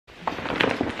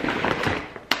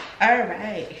All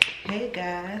right, hey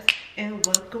guys, and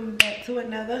welcome back to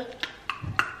another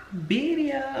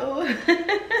video.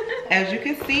 As you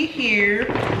can see here,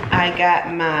 I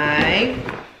got my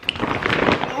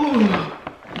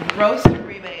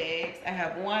grocery bags. I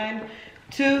have 1,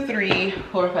 2, 3,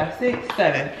 4, 5, 6,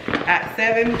 7. I got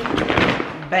 7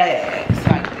 bags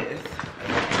like this.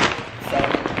 So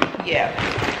yeah.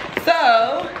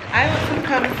 So I went to the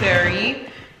commissary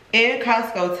in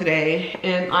Costco today,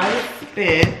 and I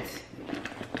spent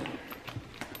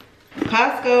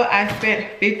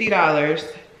 $50,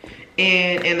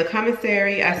 and in the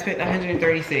commissary I spent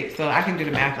 $136. So I can do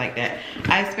the math like that.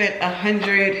 I spent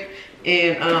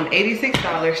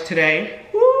 $186 today,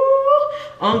 woo,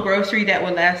 on grocery that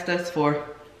would last us for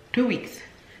 2 weeks.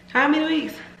 How many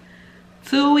weeks?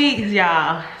 2 weeks,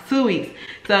 y'all. 2 weeks.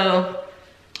 So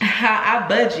how I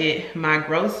budget my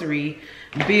grocery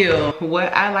bill,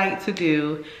 what I like to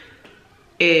do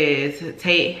is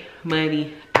take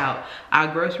money out. Our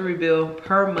grocery bill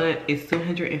per month is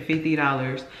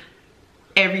 $250.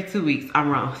 Every 2 weeks, I'm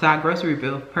wrong. So our grocery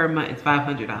bill per month is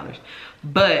 $500.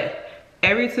 But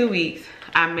every 2 weeks,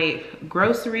 I make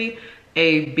grocery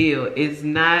a bill. It's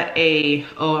not a,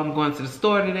 oh, I'm going to the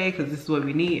store today because this is what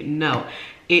we need. No,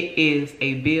 it is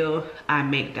a bill I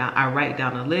make down. I write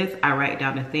down a list. I write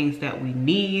down the things that we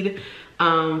need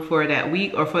for that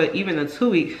week or for even the 2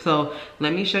 weeks. So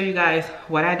let me show you guys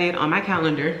what I did on my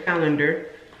calendar.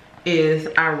 Is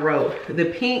I wrote, the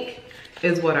pink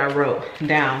is what I wrote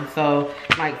down. So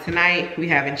like tonight we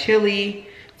having chili,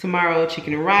 tomorrow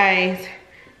chicken and rice,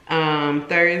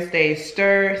 Thursday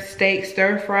steak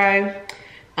stir fry,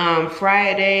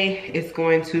 Friday it's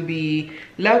going to be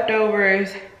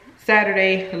leftovers,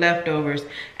 Saturday leftovers.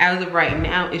 As of right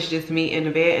now, it's just me in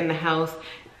the bed in the house.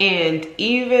 And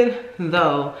even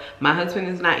though my husband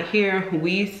is not here,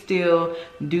 we still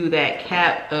do that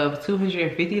cap of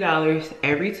 $250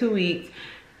 every 2 weeks,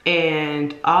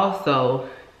 and also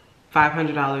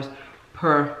 $500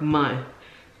 per month.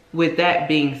 With that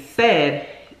being said,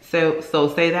 so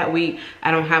say that week I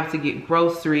don't have to get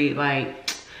grocery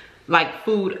like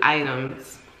food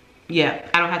items. Yeah,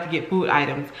 I don't have to get food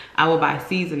items. I will buy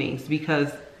seasonings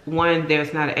because one,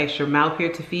 there's not an extra mouth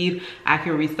here to feed. I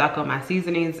can restock on my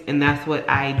seasonings, and that's what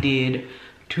I did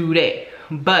today.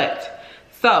 But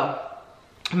so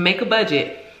make a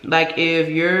budget. Like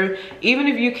even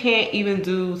if you can't even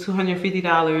do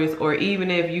 $250, or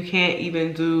even if you can't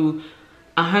even do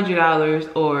 $100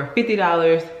 or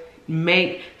 $50,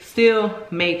 still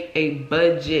make a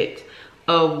budget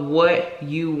of what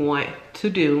you want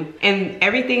to do. And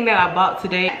everything that I bought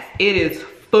today, it is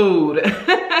food.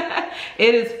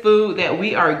 It is food that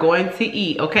we are going to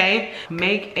eat, okay?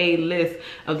 Make a list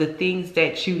of the things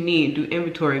that you need. Do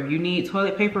inventory. If you need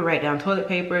toilet paper, write down toilet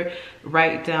paper,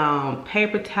 write down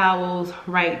paper towels,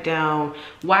 write down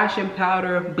washing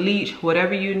powder, bleach,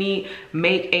 whatever you need.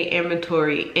 Make a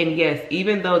inventory. And yes,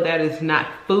 even though that is not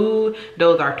food,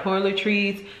 those are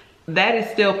toiletries, that is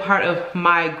still part of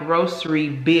my grocery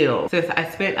bill. Since I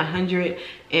spent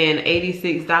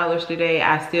 $186 today,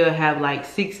 I still have like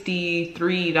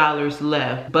 $63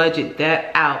 left. Budget that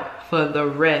out for the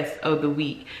rest of the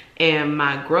week. And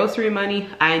my grocery money,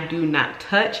 I do not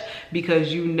touch,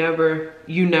 because you never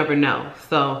know.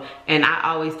 So, and I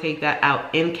always take that out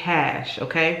in cash,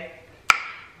 okay?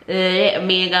 Let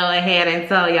me go ahead and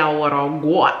tell y'all what I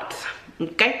got,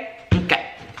 okay?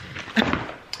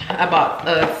 I bought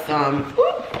us some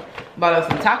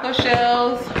taco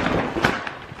shells.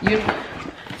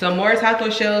 Some more taco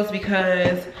shells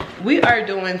because we are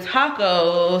doing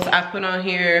tacos. I put on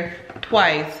here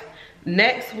twice.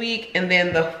 Next week and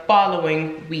then the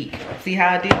following week. See how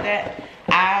I did that?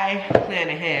 I planned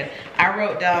ahead. I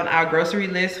wrote down our grocery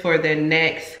list for the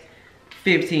next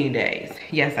 15 days.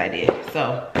 Yes, I did.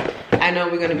 So I know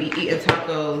we're gonna be eating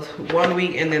tacos 1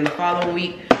 week and then the following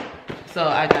week. So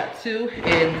I got 2.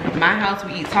 In my house,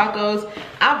 we eat tacos.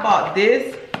 I bought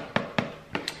this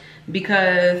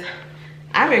because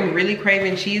I've been really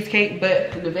craving cheesecake,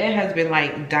 but the vet has been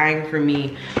like dying for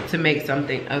me to make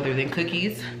something other than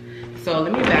cookies. So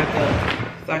let me back up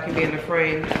so I can be in the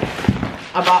frame.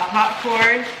 I bought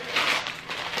popcorn.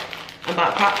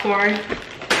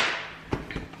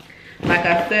 Like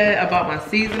I said, I bought my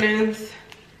seasonings.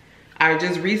 I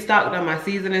just restocked on my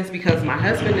seasonings because my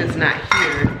husband is not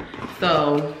here.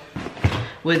 So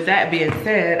with that being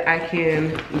said, I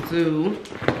can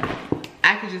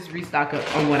just restock up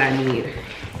on what I need.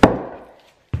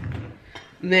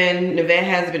 Then the vet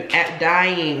has been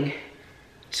dying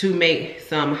to make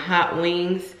some hot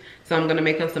wings. So I'm gonna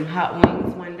make us some hot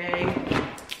wings one day.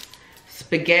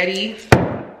 Spaghetti,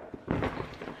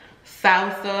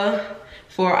 salsa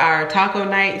for our taco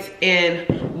nights,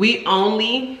 and we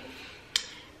only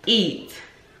eat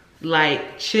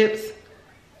like chips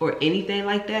or anything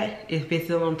like that if it's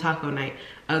still on taco night.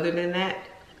 Other than that,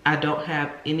 I don't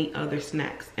have any other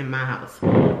snacks in my house,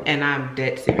 and I'm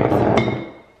dead serious.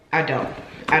 I don't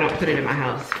put it in my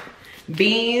house.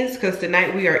 Beans, because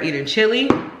tonight we are eating chili.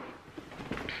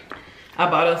 I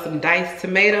bought us some diced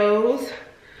tomatoes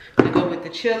to go with the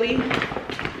chili.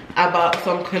 I bought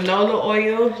some canola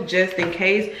oil just in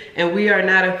case, and we are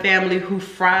not a family who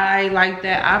fry like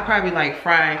that. I probably like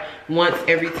fry once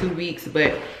every 2 weeks,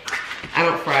 but I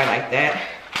don't fry like that.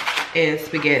 And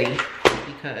spaghetti,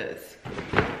 because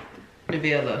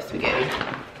Nevaeh loves spaghetti.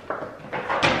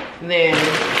 Then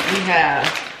we have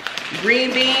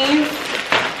green beans,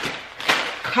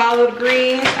 collard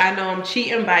greens. I know I'm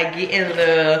cheating by getting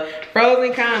the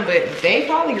frozen kind, but they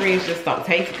collard greens just don't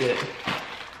taste good.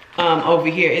 Over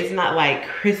here, it's not like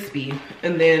crispy.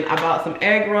 And then I bought some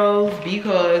egg rolls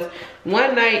because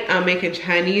one night I'm making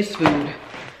Chinese food.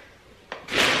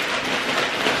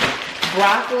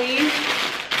 Broccoli,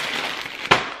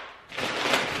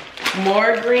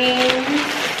 more greens.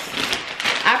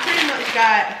 I pretty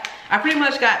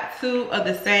much got 2 of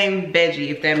the same veggie,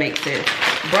 if that makes sense.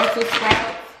 Brussels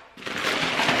sprouts.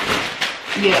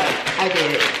 Yeah, I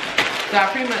did. So I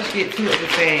pretty much get 2 of the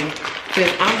same.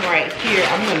 Since I'm right here,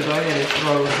 I'm gonna go ahead and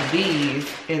throw these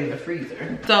in the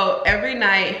freezer. So every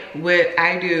night what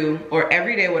I do, or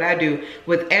every day what I do,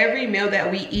 with every meal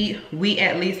that we eat, we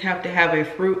at least have to have a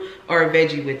fruit or a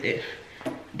veggie with it.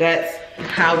 That's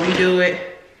how we do it,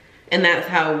 and that's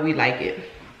how we like it.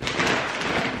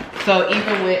 So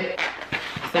even with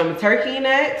some turkey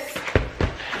necks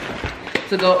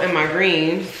to go in my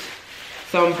greens,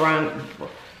 some brown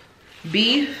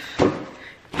beef,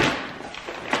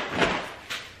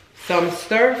 some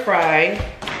stir fry,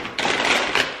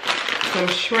 some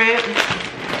shrimp,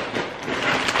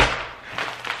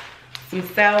 some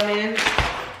salmon,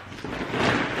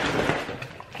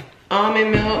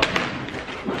 almond milk,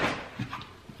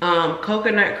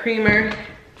 coconut creamer,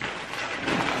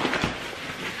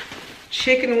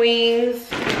 chicken wings,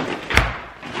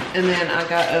 and then I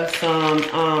got us some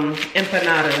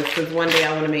empanadas, because one day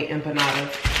I want to make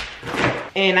empanadas.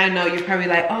 And I know you're probably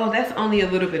like, oh, that's only a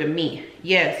little bit of meat.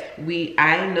 Yes,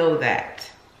 I know that.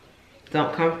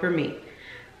 Don't come for me.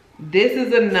 This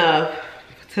is enough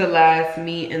to last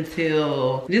me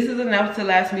until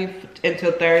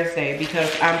Thursday,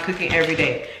 because I'm cooking every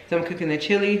day. So I'm cooking the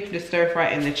chili, the stir fry,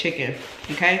 and the chicken,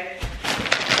 okay?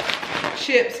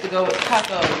 Chips to go with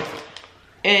tacos.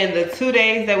 And the 2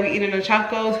 days that we eat in the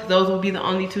tacos, those will be the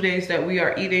only 2 days that we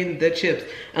are eating the chips,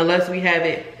 unless we have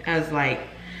it as like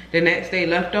the next day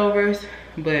leftovers.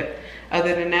 But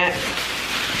other than that,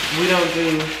 we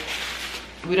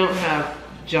don't have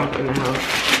junk in the house.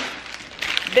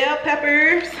 Bell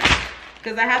peppers,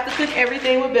 because I have to cook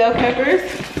everything with bell peppers.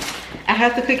 I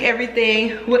have to cook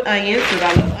everything with onions, because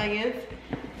I love onions.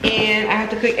 And I have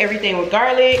to cook everything with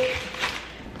garlic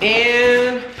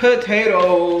and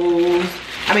potatoes.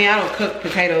 I mean, I don't cook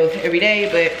potatoes every day,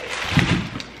 but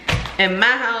in my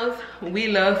house, we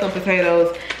love some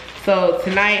potatoes. So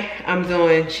tonight, I'm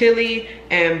doing chili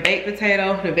and baked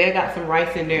potato. Nevaeh got some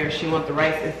rice in there. She wants the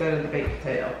rice instead of the baked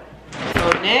potato.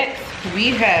 So next, we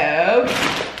have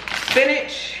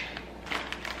spinach,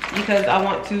 because I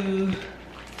want to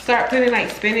start putting like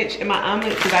spinach in my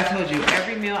omelet, because I told you,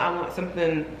 every meal I want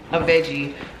something, a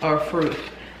veggie or fruit.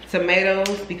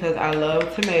 Tomatoes, because I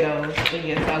love tomatoes. And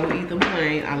yes, I will eat them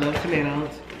plain. I love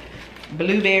tomatoes.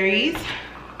 Blueberries,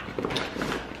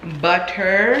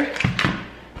 butter,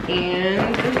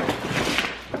 and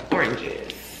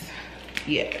oranges.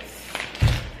 Yes.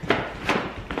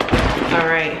 All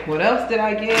right, what else did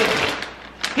I get?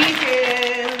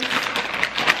 Pecans.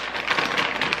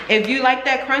 If you like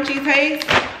that crunchy taste,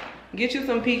 get you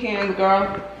some pecans,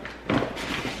 girl.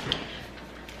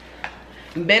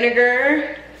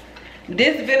 Vinegar.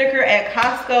 This vinegar at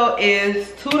Costco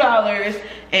is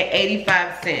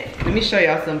 $2.85. Let me show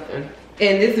y'all something.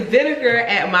 And this vinegar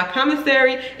at my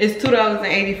commissary is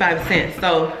 $2.85.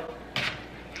 So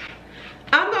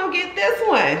I'm gonna get this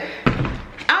one.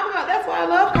 That's why I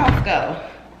love Costco.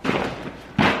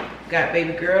 Got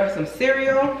baby girl some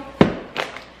cereal.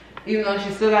 Even though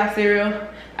she still got cereal,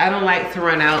 I don't like to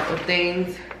run out of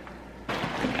things.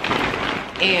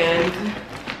 And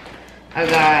I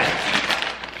got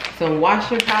some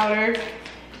washing powder.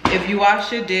 If you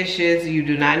wash your dishes, you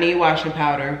do not need washing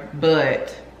powder,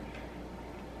 but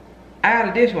I got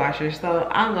a dishwasher, so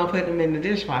I'm gonna put them in the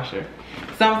dishwasher.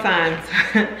 Sometimes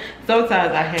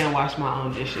I hand wash my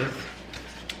own dishes.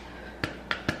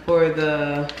 For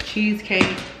the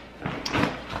cheesecake,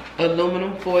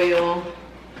 aluminum foil,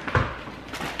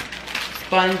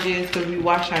 sponges, because we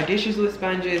wash our dishes with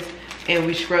sponges, and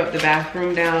we scrub the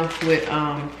bathroom down with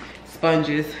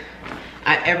sponges.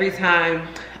 Every time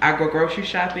I go grocery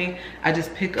shopping, I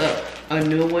just pick up a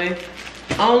new one,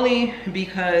 only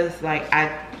because like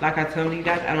I told you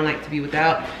guys, I don't like to be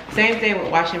without. Same thing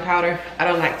with washing powder, I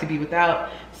don't like to be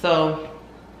without. So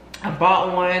I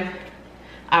bought one,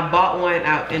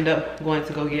 I'll end up going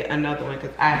to go get another one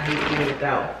because I hate being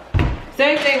without.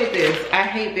 Same thing with this, I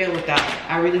hate being without.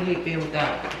 I really hate being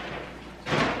without.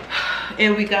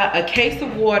 And we got a case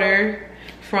of water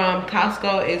from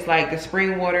Costco. It's like the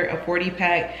spring water, a 40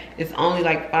 pack. It's only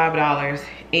like $5.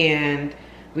 And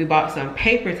we bought some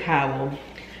paper towel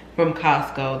from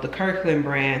Costco, the Kirkland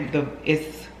brand.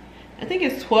 I think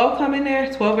it's 12 coming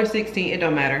there, 12 or 16, it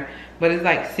don't matter. But it's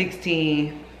like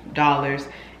 $16.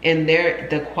 And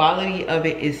the quality of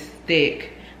it is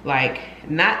thick. Like,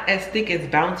 not as thick as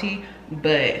Bounty,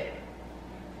 but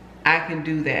I can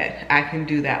do that. I can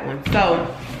do that one. So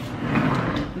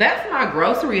that's my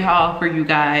grocery haul for you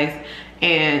guys,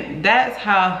 and that's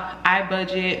how I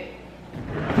budget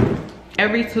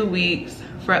every 2 weeks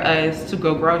for us to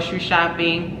go grocery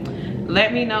shopping.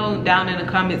 Let me know down in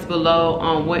the comments below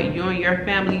on what you and your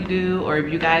family do, or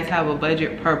if you guys have a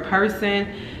budget per person.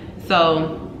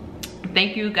 So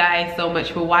thank you guys so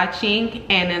much for watching,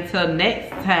 and until next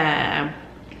time,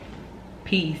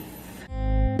 peace.